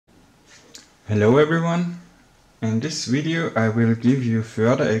Hello everyone! In this video I will give you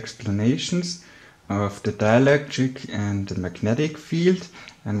further explanations of the dielectric and the magnetic field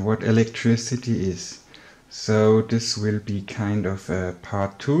and what electricity is. So this will be kind of a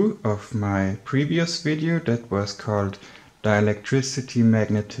part 2 of my previous video that was called Dielectricity,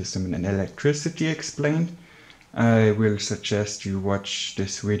 Magnetism and Electricity Explained. I will suggest you watch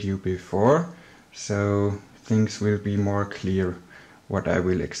this video before, so things will be more clear what I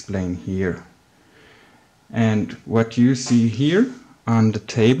will explain here. And what you see here on the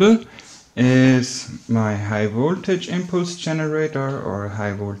table is my high voltage impulse generator or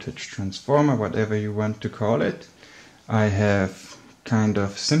high voltage transformer, whatever you want to call it. I have kind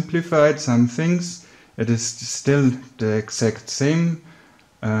of simplified some things. It is still the exact same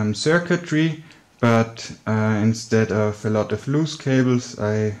circuitry, but instead of a lot of loose cables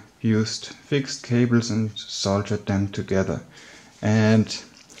I used fixed cables and soldered them together. And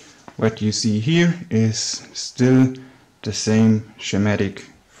what you see here is still the same schematic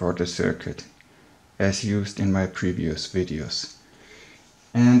for the circuit as used in my previous videos.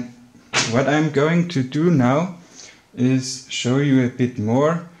 And what I'm going to do now is show you a bit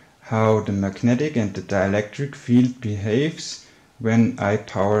more how the magnetic and the dielectric field behaves when I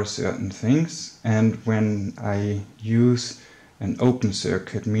power certain things and when I use an open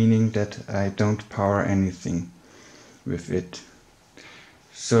circuit, meaning that I don't power anything with it.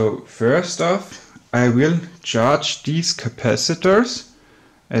 So first off, I will charge these capacitors.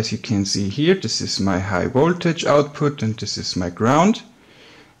 As you can see here, this is my high voltage output and this is my ground.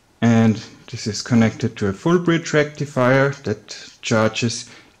 And this is connected to a full bridge rectifier that charges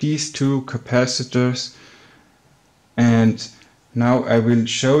these two capacitors. And now I will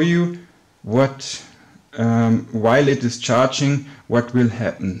show you what, while it is charging, what will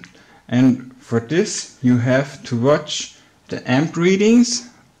happen. And for this you have to watch the amp readings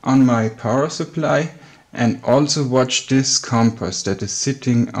on my power supply and also watch this compass that is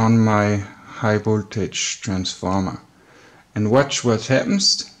sitting on my high voltage transformer, and watch what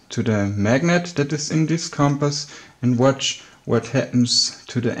happens to the magnet that is in this compass and watch what happens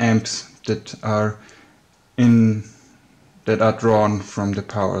to the amps that are drawn from the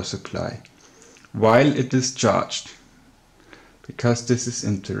power supply while it is charged, because this is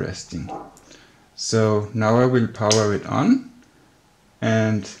interesting. So now I will power it on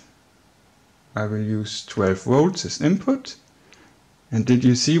and I will use 12 volts as input. And did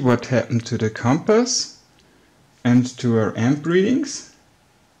you see what happened to the compass and to our amp readings?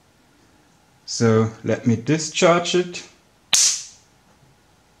 So let me discharge it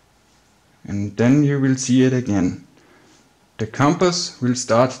and then you will see it again. The compass will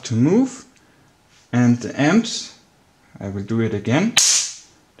start to move and the amps, I will do it again,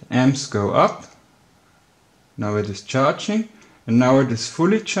 the amps go up. Now it is charging. And now it is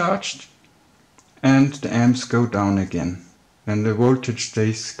fully charged and the amps go down again and the voltage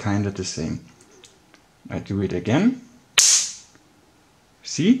stays kind of the same. I do it again.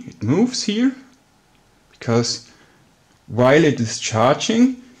 See, it moves here because while it is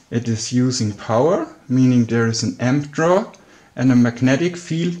charging it is using power, meaning there is an amp draw and a magnetic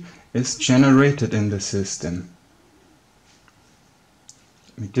field is generated in the system.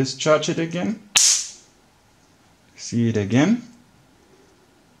 Let me discharge it again. See it again.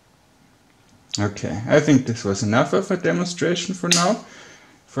 Okay, I think this was enough of a demonstration for now,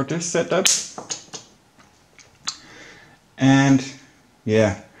 for this setup. And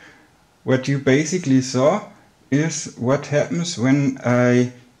yeah, what you basically saw is what happens when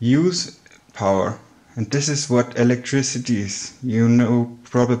I use power. And this is what electricity is. You know,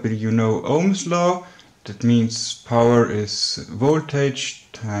 probably you know Ohm's law. That means power is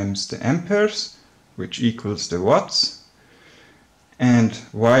voltage times the amperes, which equals the watts. And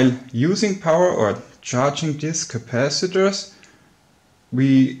while using power or charging these capacitors,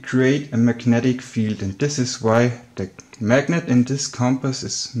 we create a magnetic field, and this is why the magnet in this compass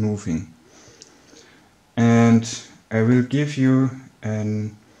is moving. And I will give you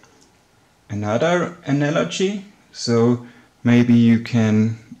another analogy, so maybe you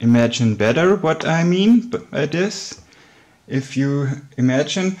can imagine better what I mean by this. If you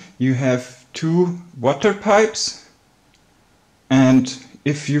imagine you have two water pipes, and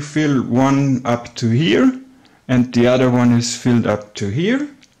if you fill one up to here and the other one is filled up to here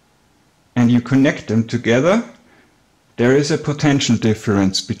and you connect them together, there is a potential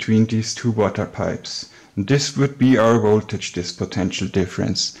difference between these two water pipes. And this would be our voltage, this potential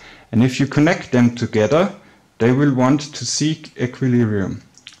difference. And if you connect them together, they will want to seek equilibrium.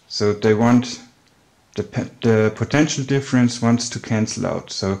 So they want the potential difference wants to cancel out.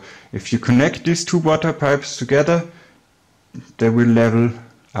 So if you connect these two water pipes together, they will level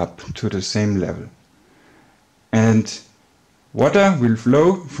up to the same level. And water will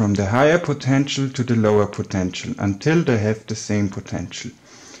flow from the higher potential to the lower potential until they have the same potential.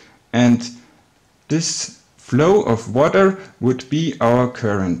 And this flow of water would be our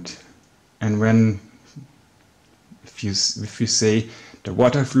current. And if you say the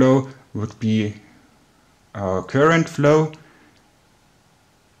water flow would be our current flow,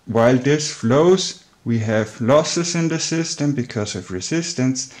 while this flows, we have losses in the system because of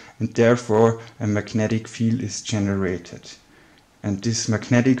resistance, and therefore a magnetic field is generated. And this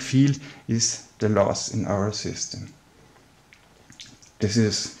magnetic field is the loss in our system. This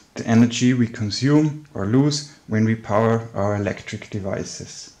is the energy we consume or lose when we power our electric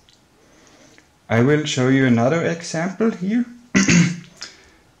devices. I will show you another example here.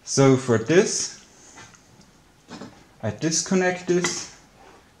 So for this, I disconnect these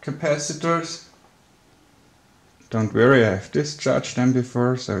capacitors. Don't worry, I have discharged them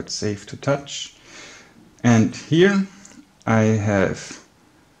before, so it's safe to touch. And here I have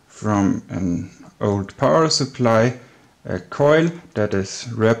from an old power supply a coil that is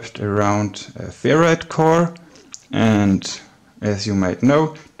wrapped around a ferrite core, and as you might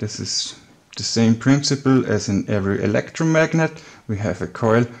know, this is the same principle as in every electromagnet. We have a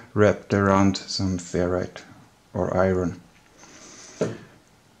coil wrapped around some ferrite or iron.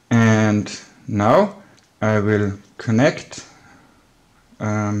 And now I will connect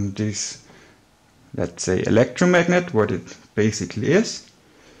this, let's say, electromagnet, what it basically is,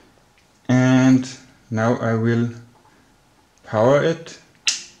 and now I will power it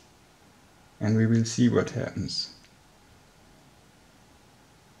and we will see what happens.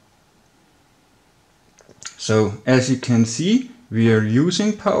 So as you can see, we are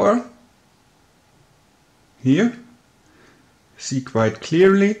using power here. See quite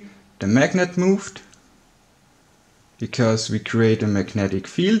clearly the magnet moved because we create a magnetic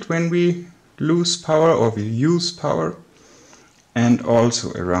field when we lose power or we use power. And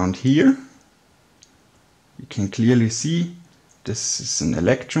also around here you can clearly see this is an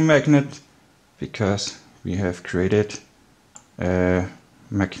electromagnet because we have created a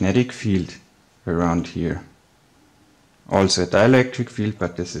magnetic field around here. Also a dielectric field,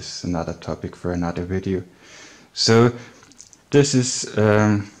 but this is another topic for another video. So this is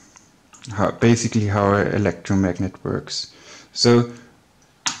basically how an electromagnet works. So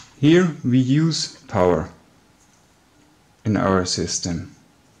here we use power in our system,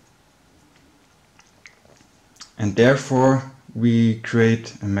 and therefore we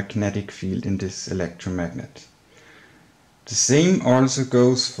create a magnetic field in this electromagnet. The same also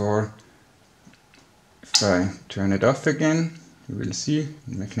goes for, if I turn it off again, you will see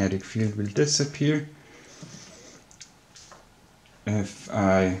the magnetic field will disappear. If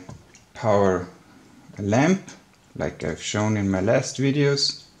I power a lamp, like I've shown in my last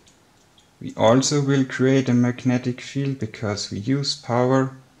videos, we also will create a magnetic field because we use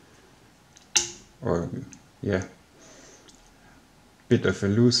power, or yeah, bit of a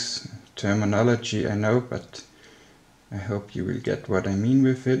loose terminology, I know, but I hope you will get what I mean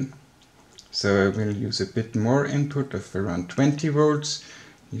with it. So I will use a bit more input of around 20 volts.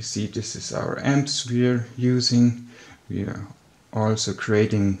 You see, this is our amps we are using. We are also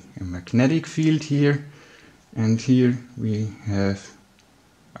creating a magnetic field here, and here we have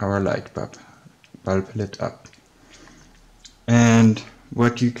our light bulb lit up. And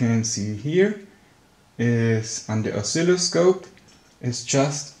what you can see here is on the oscilloscope is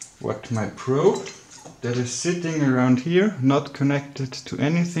just what my probe that is sitting around here, not connected to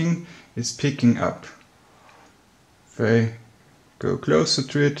anything, is picking up. If I go closer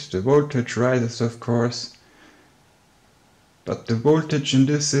to it, the voltage rises, of course, but the voltage in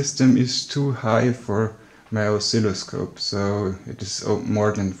this system is too high for my oscilloscope, so it is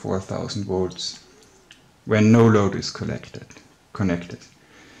more than 4000 volts when no load is connected.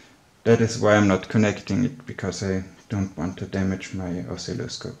 That is why I'm not connecting it, because I don't want to damage my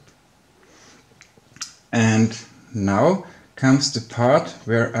oscilloscope. And now comes the part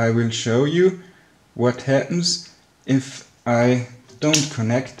where I will show you what happens if I don't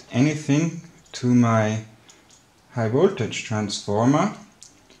connect anything to my high voltage transformer,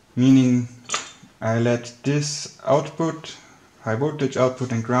 meaning I let this output, high voltage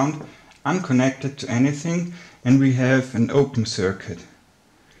output and ground, unconnected to anything, and we have an open circuit.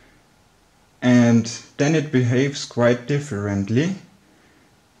 And then it behaves quite differently.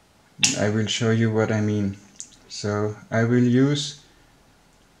 I will show you what I mean. So I will use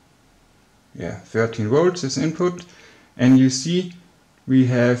 13 volts as input, and you see we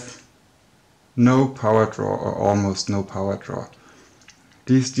have no power draw, or almost no power draw.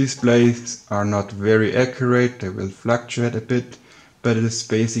 These displays are not very accurate, they will fluctuate a bit, but it is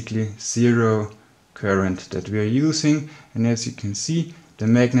basically zero current that we are using. And as you can see, the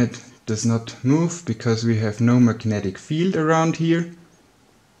magnet does not move because we have no magnetic field around here.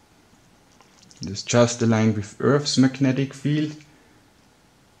 It is just aligned with Earth's magnetic field.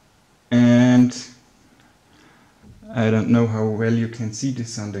 And I don't know how well you can see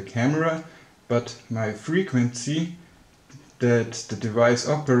this on the camera, but my frequency that the device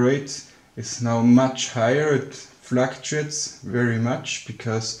operates is now much higher. It fluctuates very much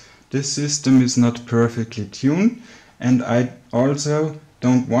because this system is not perfectly tuned, and I also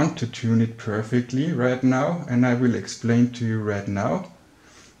don't want to tune it perfectly right now, and I will explain to you right now.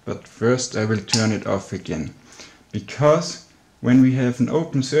 But first I will turn it off again, because when we have an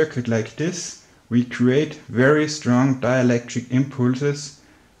open circuit like this, we create very strong dielectric impulses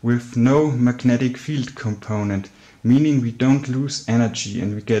with no magnetic field component, meaning we don't lose energy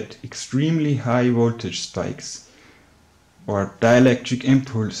and we get extremely high voltage spikes, or dielectric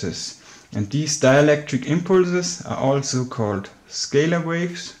impulses. And these dielectric impulses are also called scalar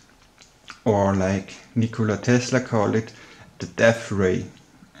waves, or like Nikola Tesla called it, the death ray.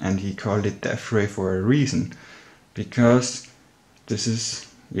 And he called it death ray for a reason, because this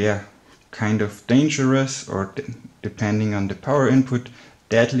is, kind of dangerous, or depending on the power input,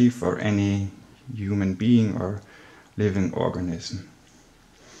 deadly for any human being or living organism.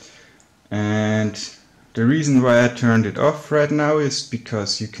 And the reason why I turned it off right now is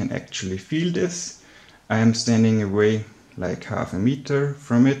because you can actually feel this. I am standing away like half a meter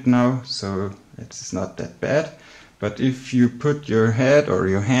from it now, so it's not that bad. But if you put your head or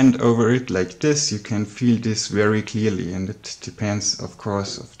your hand over it like this, you can feel this very clearly, and it depends of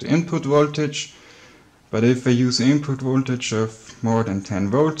course of the input voltage. But if I use an input voltage of more than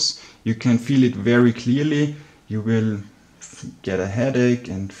 10 volts, you can feel it very clearly. You will get a headache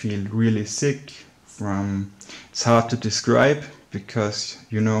and feel really sick from... It's hard to describe because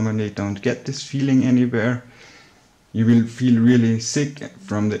you normally don't get this feeling anywhere. You will feel really sick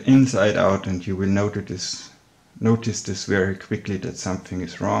from the inside out, and you will notice this very quickly, that something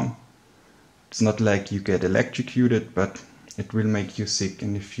is wrong. It's not like you get electrocuted, but it will make you sick,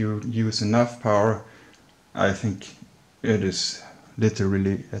 and if you use enough power, I think it is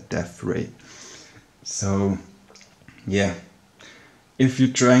literally a death ray. So yeah, if you're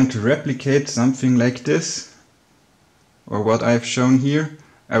trying to replicate something like this, or what I've shown here,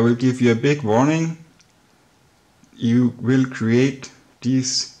 I will give you a big warning. You will create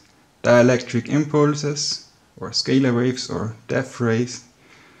these dielectric impulses, or scalar waves, or death rays,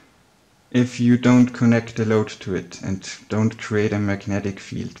 if you don't connect the load to it and don't create a magnetic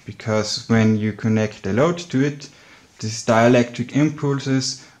field. Because when you connect the load to it, these dielectric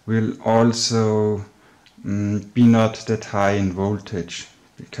impulses will also be not that high in voltage,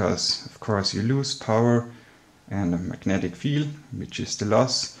 because of course you lose power, and a magnetic field, which is the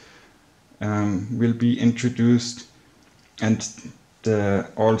loss, will be introduced. And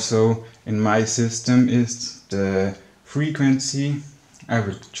also in my system is the frequency. I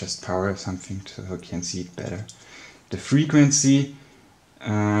will just power something so you can see it better. The frequency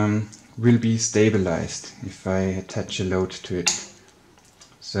will be stabilized if I attach a load to it.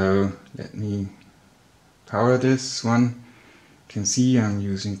 So let me power this one. You can see I'm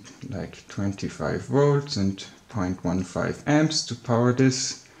using like 25 volts and 0.15 amps to power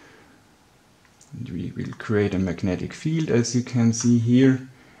this. We will create a magnetic field, as you can see here,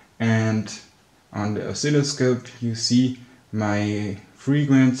 and on the oscilloscope you see my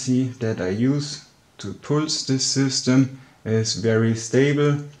frequency that I use to pulse this system is very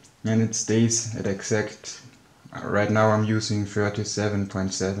stable, and it stays at exact, right now I'm using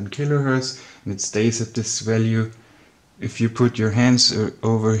 37.7 kilohertz, and it stays at this value. If you put your hands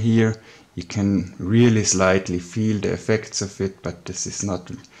over here, you can really slightly feel the effects of it, but this is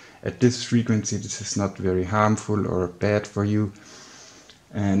not, at this frequency, this is not very harmful or bad for you.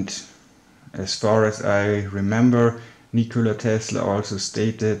 And as far as I remember, Nikola Tesla also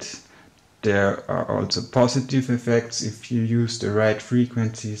stated there are also positive effects if you use the right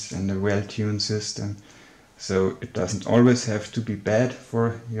frequencies and a well-tuned system. So it doesn't always have to be bad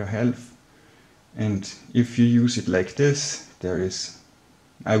for your health. And if you use it like this, there is,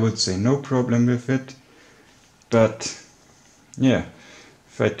 I would say, no problem with it. But yeah,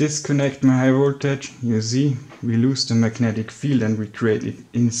 if I disconnect my high voltage, you see we lose the magnetic field and we create it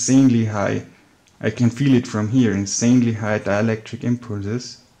insanely high. I can feel it from here, insanely high dielectric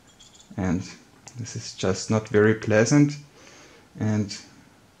impulses, and this is just not very pleasant. And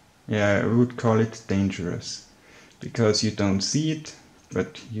yeah, I would call it dangerous, because you don't see it,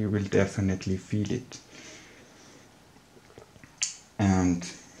 but you will definitely feel it. And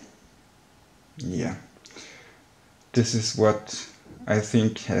yeah, this is what I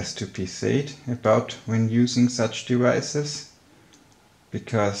think has to be said about when using such devices,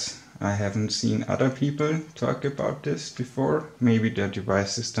 because I haven't seen other people talk about this before. Maybe their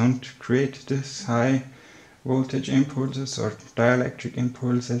devices don't create this high voltage impulses or dielectric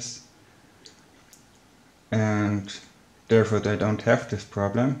impulses, and therefore they don't have this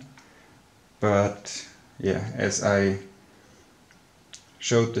problem. But yeah, as I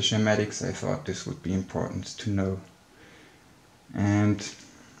showed the schematics, I thought this would be important to know. And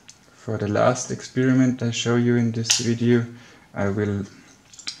for the last experiment I show you in this video, I will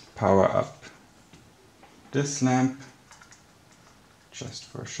power up this lamp just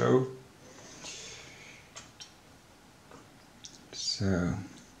for show. So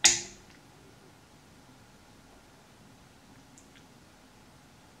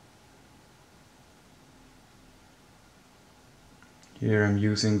here I'm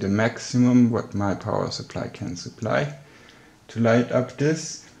using the maximum what my power supply can supply to light up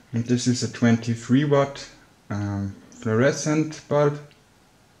this. And this is a 23 watt fluorescent bulb,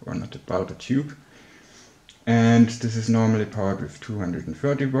 or not a bulb, a tube. And this is normally powered with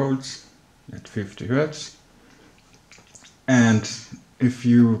 230 volts at 50 Hertz. And if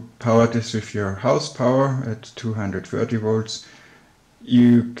you power this with your house power at 230 volts,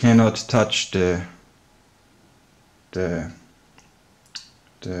 you cannot touch the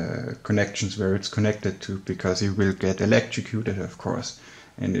connections where it's connected to, because you will get electrocuted, of course,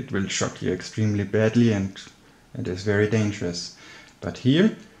 and it will shock you extremely badly, and it is very dangerous. But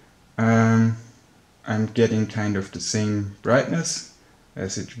here I'm getting kind of the same brightness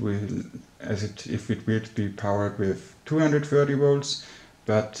as if it would be powered with 230 volts,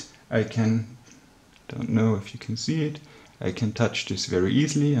 but I don't know if you can see it, I can touch this very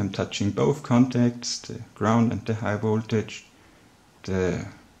easily. I'm touching both contacts, the ground and the high voltage. The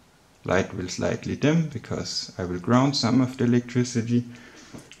light will slightly dim because I will ground some of the electricity,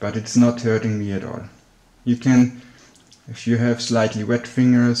 but it's not hurting me at all. You can, if you have slightly wet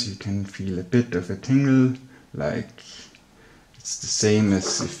fingers, you can feel a bit of a tingle, like it's the same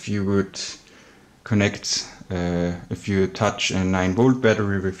as if you would connect, if you touch a 9-volt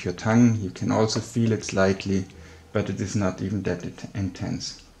battery with your tongue, you can also feel it slightly, but it is not even that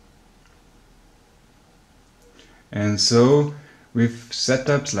intense. And so with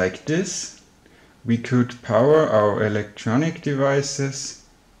setups like this, we could power our electronic devices,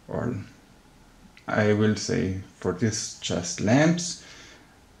 or I will say for this just lamps,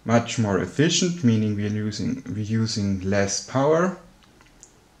 much more efficient, meaning we're using less power,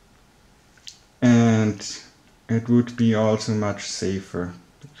 and it would be also much safer,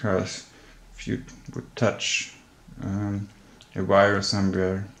 because if you would touch a wire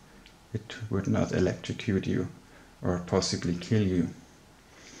somewhere, it would not electrocute you or possibly kill you.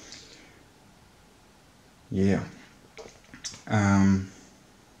 Yeah,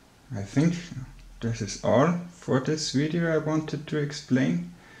 I think this is all for this video I wanted to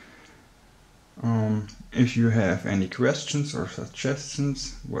explain. If you have any questions or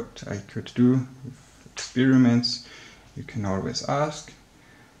suggestions what I could do with experiments, you can always ask.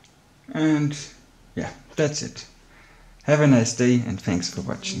 And yeah, that's it. Have a nice day and thanks for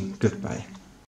watching. Goodbye.